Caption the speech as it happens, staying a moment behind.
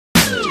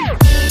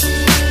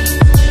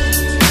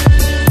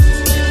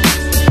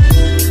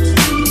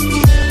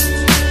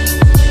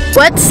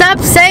What's up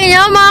sa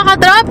inyo mga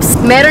katrops?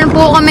 Meron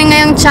po kami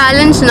ngayong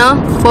challenge,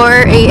 no?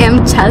 4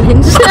 AM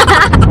challenge.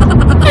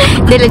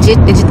 Di legit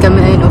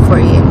kami ngayon, 4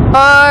 AM.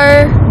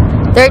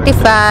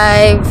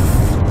 4:35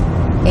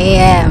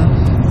 AM.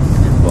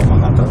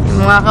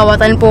 Mga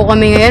kawatan po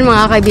kami ngayon,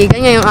 mga kaibigan,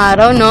 ngayong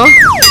araw, no?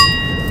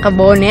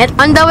 Kabonet.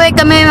 On the way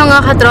kami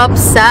mga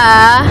katrops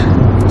sa...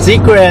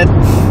 Secret!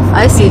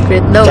 Ay,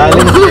 secret daw.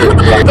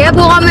 Kaya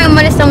po kami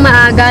umalis ng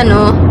maaga,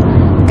 no?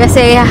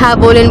 Kasi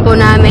hahabulin po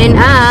namin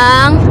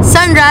ang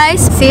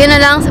sunrise. See you na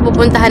lang sa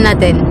pupuntahan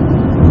natin.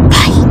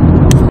 Bye!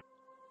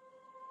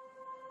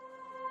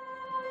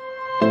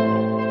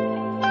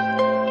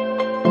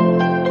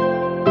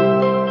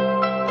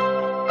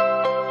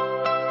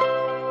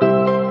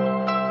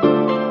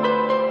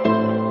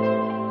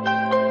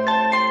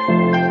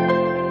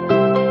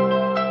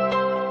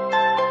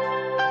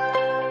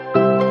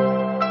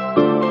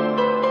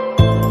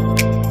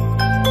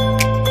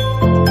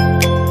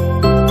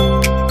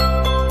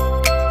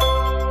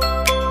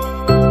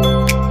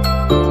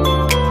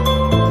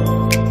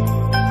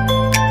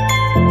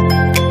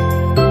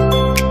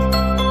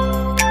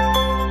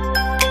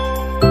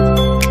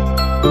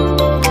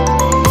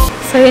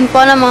 So yun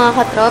po na mga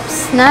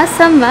katrops,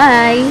 nasa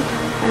may,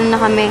 ano na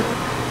kami,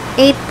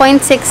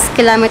 8.6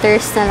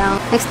 kilometers na lang.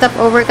 Next stop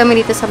over kami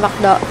dito sa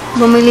McDo.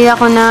 Bumili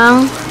ako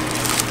ng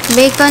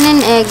bacon and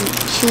egg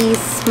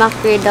cheese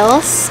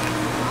McGriddles.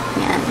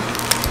 Yan.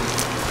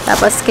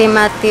 Tapos kay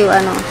Matthew,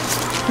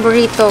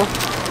 burrito.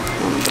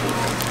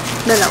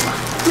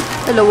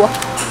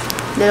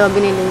 Dalawa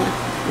binili niya.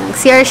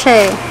 Nag-CR siya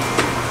eh.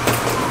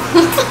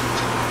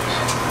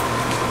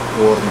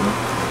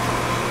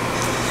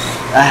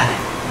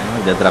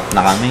 Nagda-drop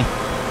na kami.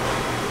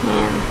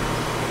 Ayan.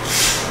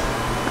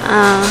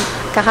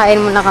 Kakain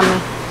muna kami.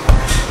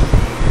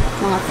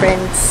 Mga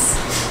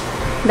friends.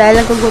 Dahil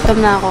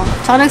nagugutom na ako.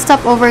 Tsaka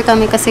nag-stop over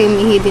kami kasi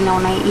umihi din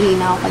ako. Naiihi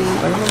na ako kanina.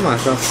 Ano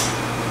mamasok?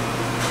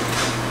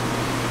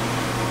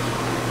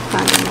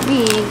 Paano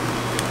namig?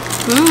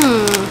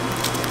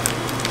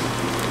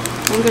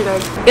 Thank you,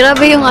 Lord.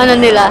 Grabe yung ano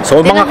nila.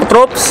 So mga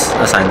katrops,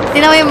 asan?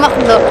 Tinawa yung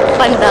McDo.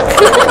 Pandak.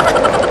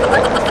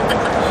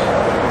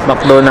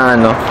 McDo na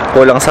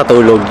kulang sa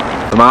tulog.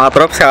 Mga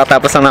katrops,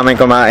 kakatapos lang namin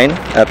kumain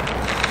at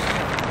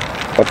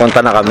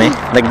papunta na kami.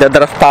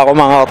 Nagda-draft pa ako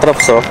mga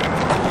katrops, oh.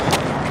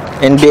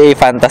 NBA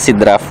Fantasy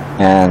Draft.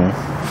 Yan.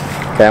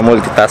 Kaya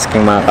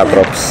multitasking mga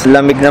katrops.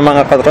 Lamig na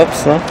mga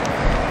katrops, no?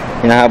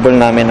 Inahabol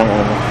namin ng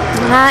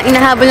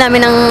Inahabol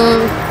namin ng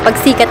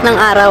pagsikat ng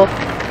araw.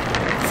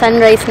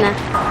 Sunrise na.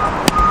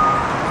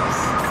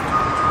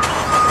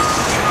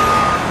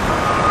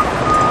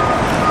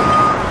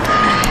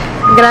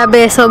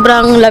 Grabe,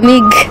 sobrang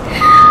lamig.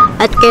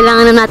 At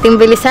kailangan na natin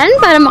bilisan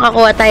para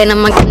makakuha tayo ng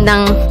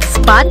magandang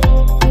spot.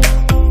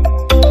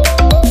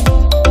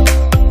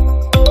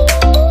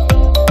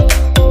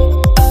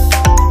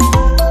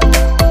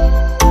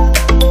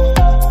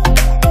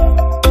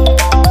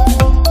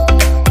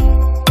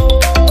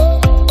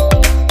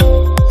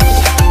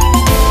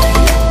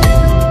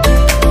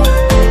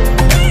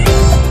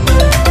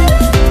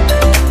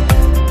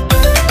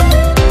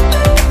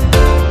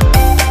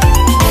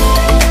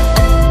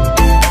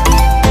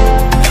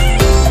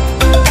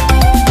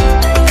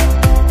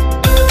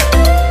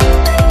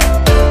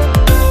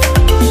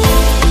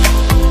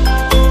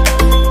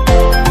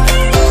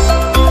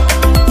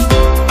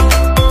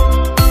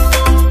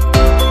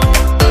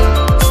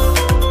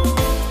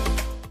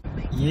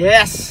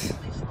 Yes!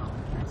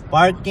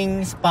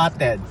 Parking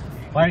spotted.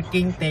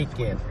 Parking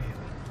taken.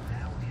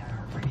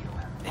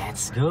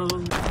 Let's go!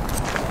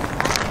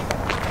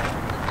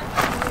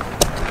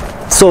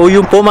 So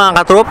yun po mga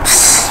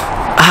katrops.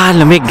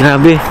 Lamig,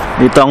 grabe.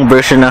 Dito ang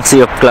version ng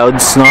Sea of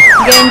Clouds, no?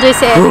 Nag-enjoy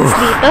si Alex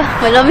dito.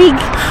 Malamig.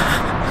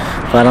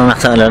 Parang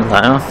nakasaalan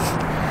tayo.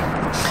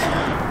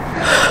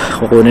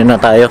 Kukunin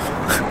na tayo.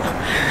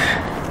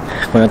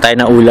 Kunin tayo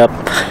ng ulap.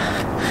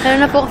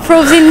 Ano na po,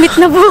 frozen meat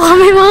na po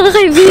kami mga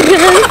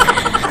kaibigan.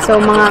 So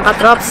mga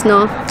katrops,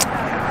 no?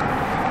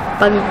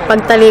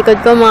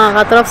 Pagtalikod ko mga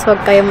katrops, huwag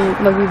kayong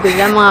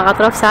magbibigla mga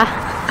katrops, ha?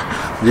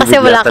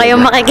 Kasi wala kayong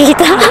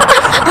makikita.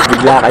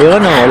 Bigla kayo,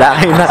 no? Wala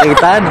kayong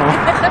nakita, no?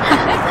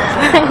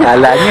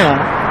 Kala nyo, ha?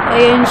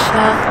 Ayun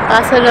siya.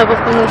 Kaso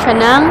napupuno siya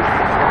ng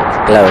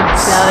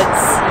clouds.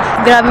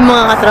 Grabe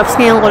mga katrops,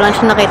 ngayon ko lang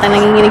siya nakita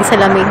nanginginig sa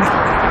lamig.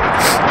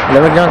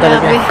 Lamig naman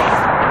talaga. Grabe.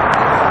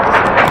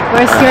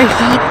 Where's your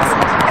heat?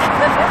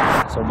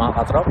 So mga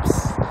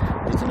katrops,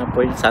 dito na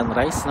po yung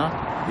sunrise, no?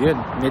 Yun,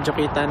 medyo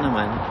kita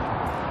naman.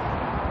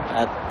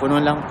 At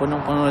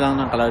punong-puno lang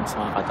ng clouds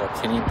mga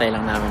katrops. Hinintay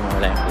lang namin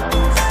mawala yung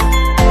clouds.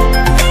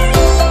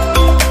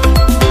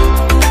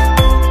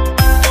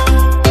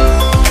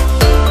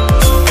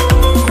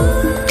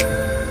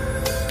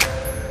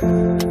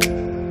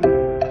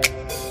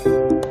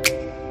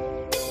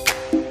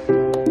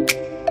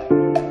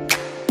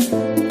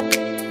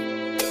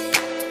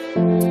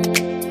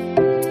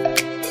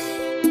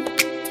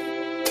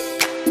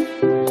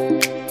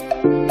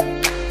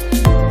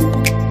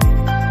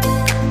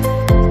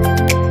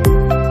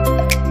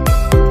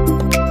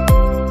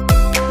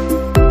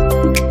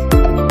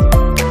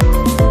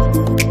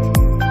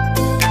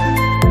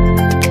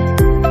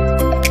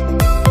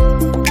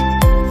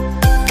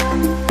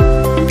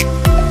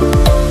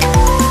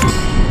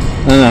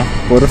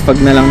 Puro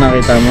fog na lang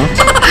nakita mo.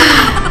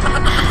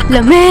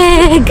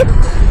 Lamig!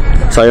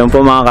 So yun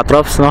po mga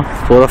katrops, no?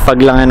 Puro fog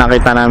lang yung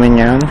nakita namin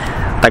ngayon.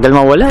 Tagal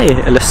mawala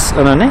eh. Alas,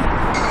 ano na eh?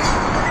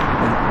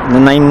 9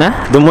 na?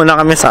 Doon muna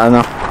kami sa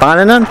ano.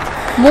 Pangalan nun?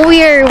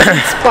 Muir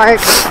Woods Park.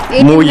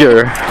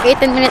 Muir.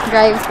 18-minute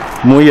drive.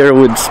 Muir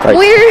Woods Park.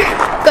 Muir!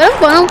 Kalam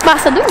ko, anong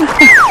pasa doon?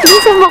 Hindi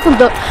sa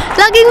Macdo.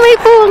 Laging may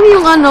puwang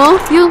yung ano,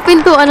 yung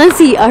pintuan ng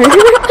CR.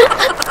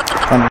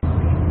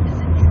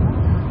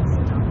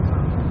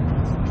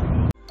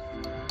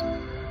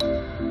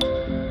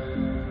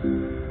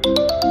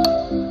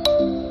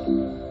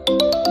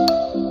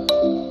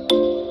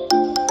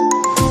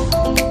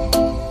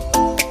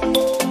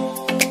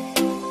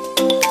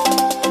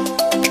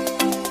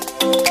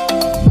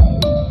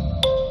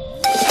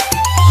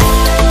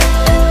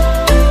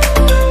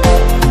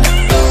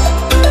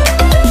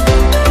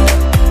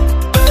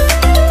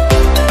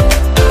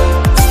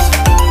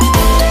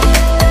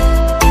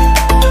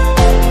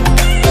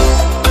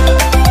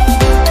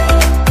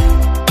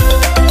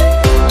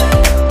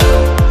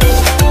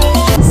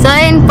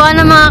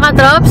 Paano mga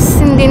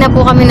katrops, hindi na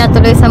po kami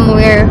natuloy sa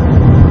Muir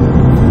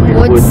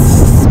Woods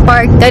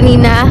Park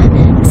kanina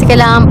kasi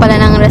kailangan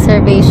pala ng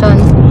reservation.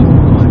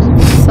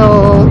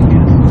 So,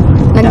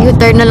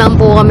 nag-U-turn na lang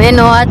po kami,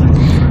 no? At,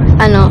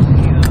 ano,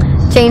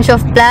 change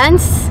of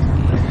plans.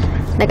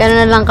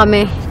 Nag-ano na lang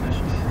kami.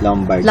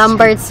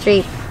 Lombard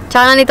Street.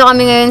 Tsaka nandito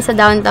kami ngayon sa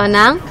downtown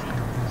ng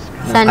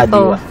San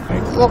Po.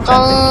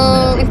 Mukhang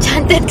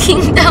Enchanted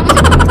Kingdom.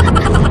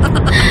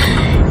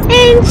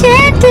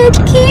 Enchanted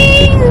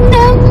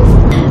Kingdom.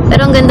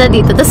 Pero ang ganda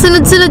dito. Tapos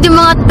sunod-sunod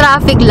yung mga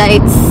traffic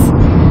lights.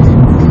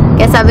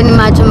 Kaya sabi ni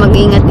Macho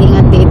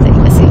mag-ingat-ingat dito eh.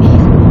 Kasi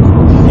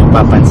yung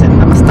papansin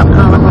na stop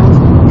na ba?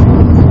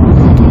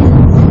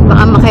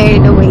 Baka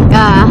ma-carried away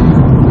ka.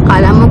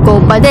 Akala mo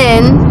go pa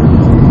din.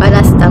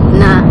 Para stop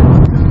na.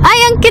 Ay,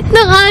 ang cute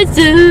ng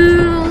aso.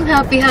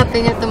 Happy-happy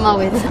niya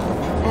tumawid.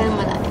 Ayun,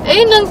 malaki.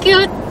 Ayun, ang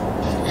cute.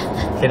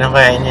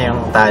 Kinakain niya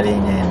yung tali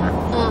niya yun.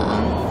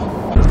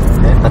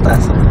 Ayun,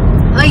 pataas na.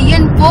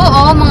 Ayan po,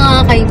 oh,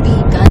 mga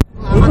kaibigan.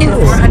 In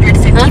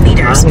 450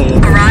 meters,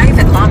 arrive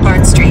at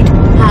Lombard Street.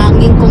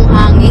 Hangin kung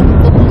hangin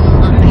po,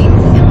 mga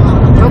kaibigan, mga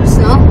katrops,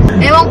 no?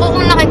 Ewan ko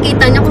kung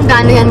nakikita niyo kung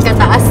gaano yan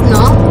kataas,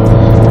 no?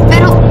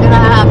 Pero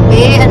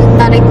grabe, ang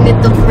tarik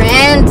nito,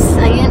 friends.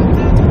 Ayan.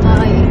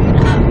 Ay,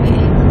 grabe.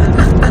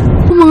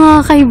 Mga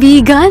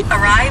kaibigan.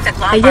 Arrive at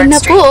Lombard Ayan na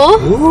po,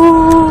 Street.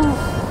 oh.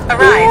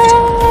 Arrived.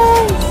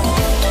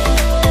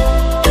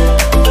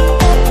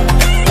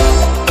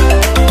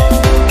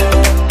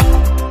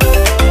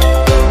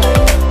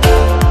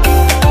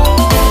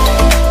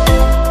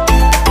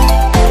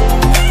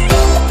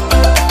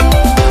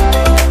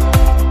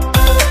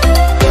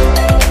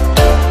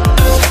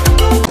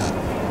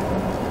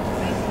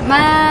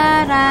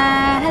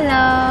 Mara,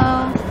 hello.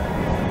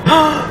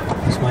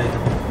 Smile.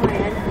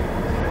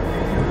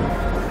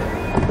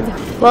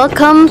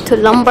 Welcome to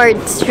Lombard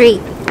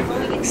Street.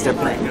 Step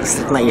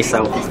na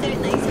isaw.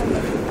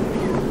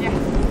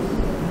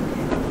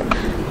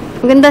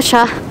 Maganda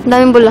siya. Ang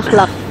daming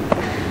bulaklak.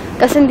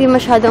 Kasi hindi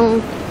masyadong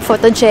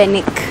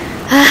photogenic.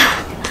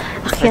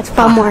 Akyat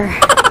pa more.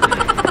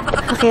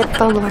 Akyat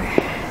pa more.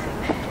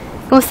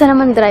 Kumusta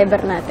naman driver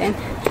natin?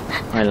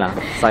 Wala.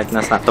 Sakit na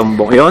sa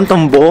tumbong. Yun,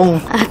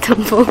 tumbong.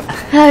 Tumbong.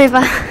 Sabi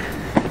pa.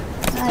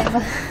 Sabi pa.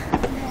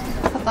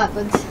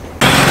 Kapagod.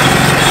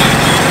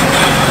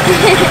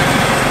 Cutie.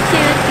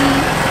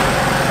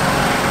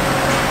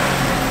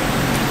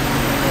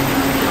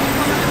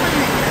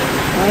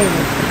 Ay,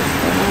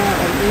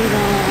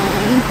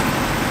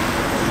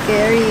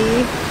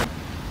 scary.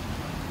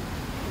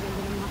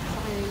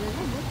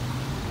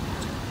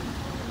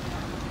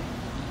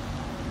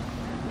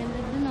 Ganda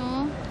dun,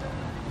 oh.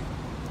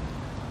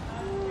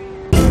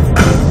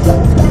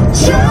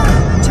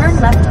 Turn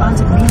left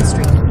onto Green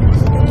Street.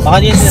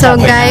 So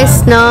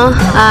guys, no,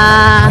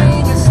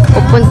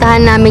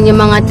 pupuntahan namin yung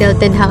mga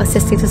tilted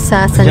houses dito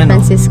sa San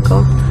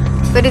Francisco.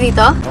 Pwede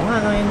dito? Oo nga,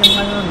 yun yung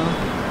ano, no?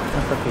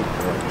 Nasa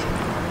picture.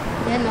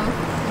 Yan, no?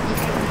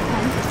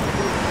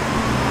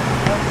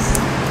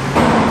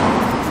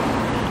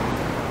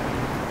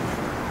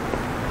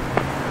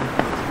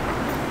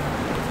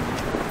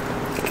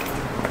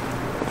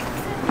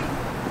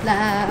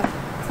 Love.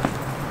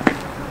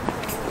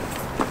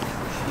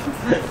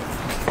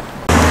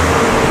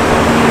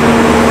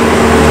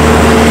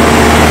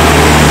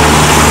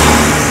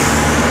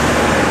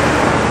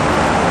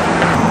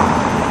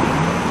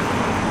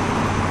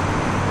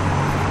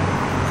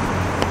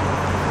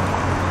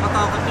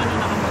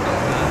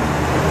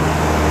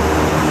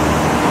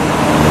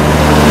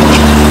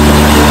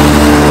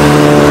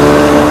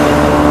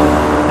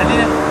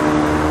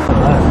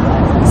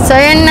 So,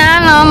 yun na,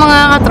 no,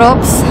 mga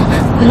katrops.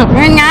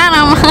 Yun nga,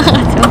 no, mga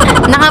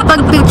katrops.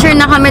 Nakapag-picture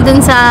na kami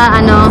dun sa,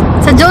 ano,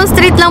 sa Jones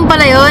Street lang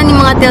pala yun, yung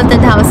mga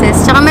tilted houses.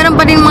 Tsaka meron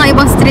pa rin mga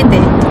ibang street,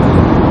 eh.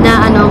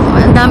 Na, ano,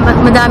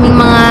 madaming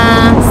mga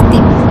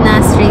steep na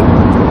street.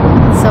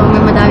 So, may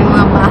madaming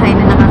mga bahay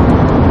na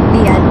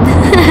nakabiyad.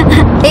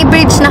 Bay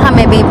Bridge na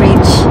kami, Bay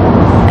Bridge.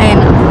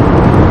 Ayan, o.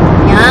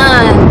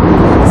 Yan.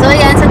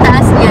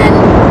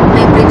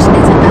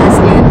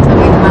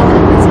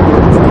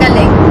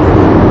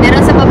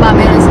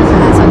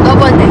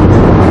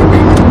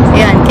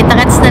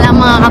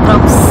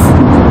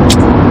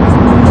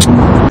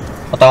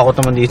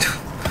 Nakatakot naman dito.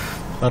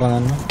 Parang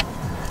ano,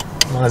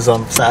 mga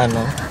zombie sa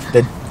ano,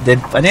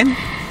 dead pa din.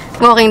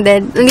 Walking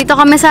Dead. Nandito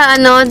kami sa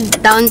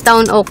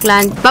downtown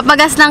Oakland.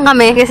 Papagas lang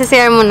kami kasi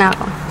CR muna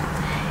ako.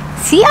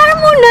 CR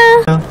muna!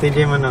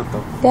 TJ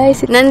Manotok.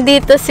 Guys,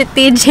 nandito si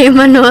TJ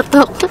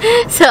Manotok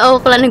sa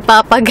Oakland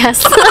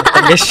nagpapagas.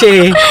 Pagas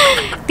siya eh.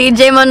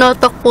 TJ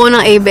Manotok po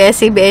ng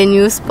ABS-CBN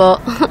News po.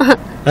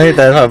 Ay,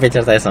 tayo,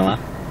 picture tayo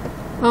sama.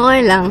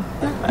 Okay lang.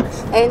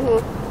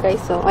 Ayun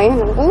guys, so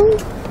ayun.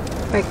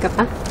 Park ka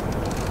pa.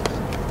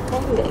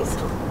 Ayun guys.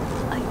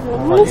 Ayun,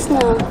 alas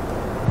na.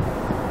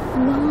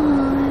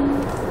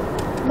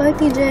 Bye,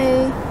 TJ.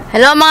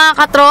 Hello mga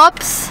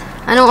katrops!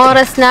 Anong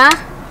oras na?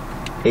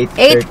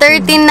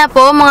 8:13 na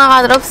po mga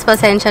katrops.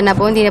 Pasensya na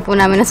po. Hindi na po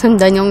namin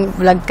nasundan yung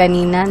vlog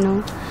kanina. No?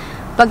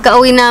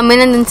 Pagka-uwi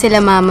namin, nandun sila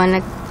mama.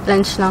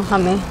 Nag-lunch lang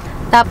kami.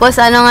 Tapos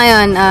ano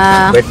ngayon?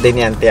 Birthday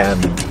ni Auntie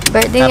Ami.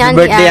 Birthday ni Happy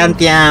birthday,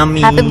 Auntie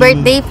Ami. Happy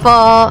birthday po.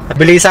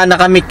 Bili sana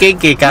kami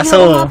cake eh.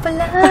 Kaso,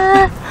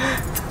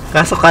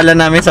 kaso kala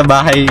namin sa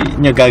bahay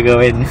nyo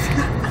gagawin.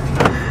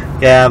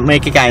 Kaya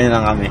may kikain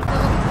lang kami.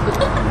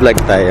 Vlog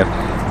tayo.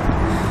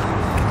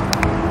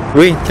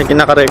 Uy, check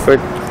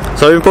naka-record.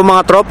 So yun po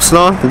mga trops,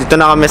 no? Dito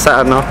na kami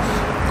sa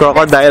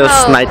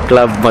Crocodiles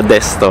Nightclub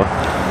Modesto.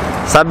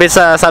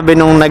 Sabi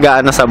nung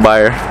nag-aano sa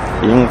bar,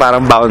 yung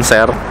parang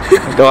bouncer.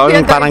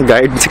 Yung parang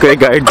guard, si Kuya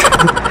Guard.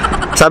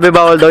 Sabi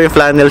bawal daw yung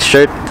flannel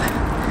shirt.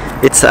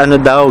 It's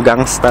daw,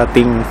 gangsta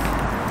thing.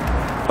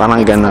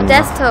 Parang ganun.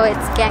 Modesto,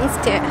 it's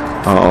gangster.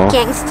 Oo.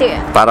 Gangster.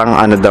 Parang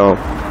daw,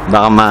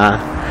 baka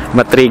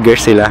ma-trigger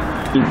sila.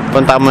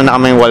 Punta muna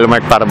kami yung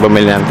Walmart para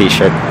bumili ng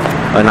t-shirt.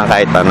 O ng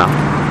kahit ano.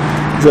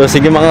 So,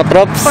 sige mga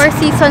trops. Four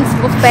Seasons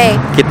buffet.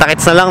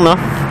 Kita-kits na lang, no?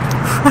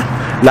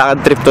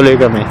 Lakad trip tuloy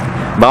kami.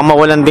 Baka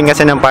mawalan din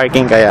kasi ng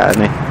parking, kaya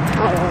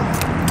Oo.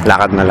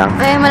 lakad na lang.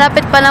 Eh,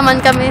 malapit pa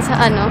naman kami sa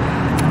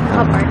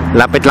nakapark.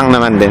 Lapit lang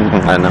naman din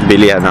kung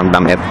bilihan ng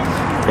damit.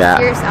 Kaya,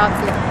 Here's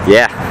outlet.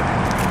 yeah.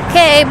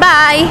 Okay,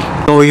 bye!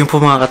 So, yun po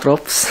mga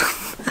katrops.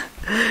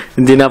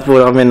 Hindi na po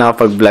kami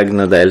nakapag-vlog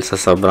na dahil sa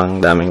sobrang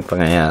daming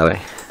pangyayari.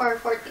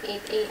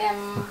 4:48 a.m.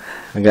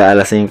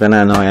 Mag-aalasin ko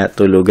na kaya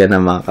tulugan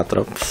ng mga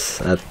katrops.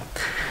 At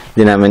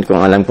di namin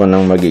kung alam kung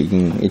anong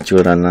magiging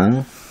itsura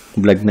ng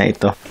vlog na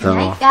ito. So,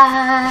 Hi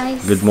guys!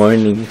 good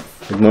morning.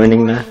 Good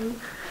morning na.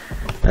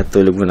 At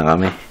tulog muna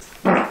kami.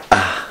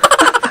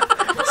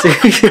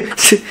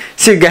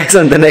 See you guys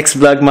on the next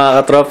vlog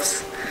mga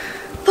katrops.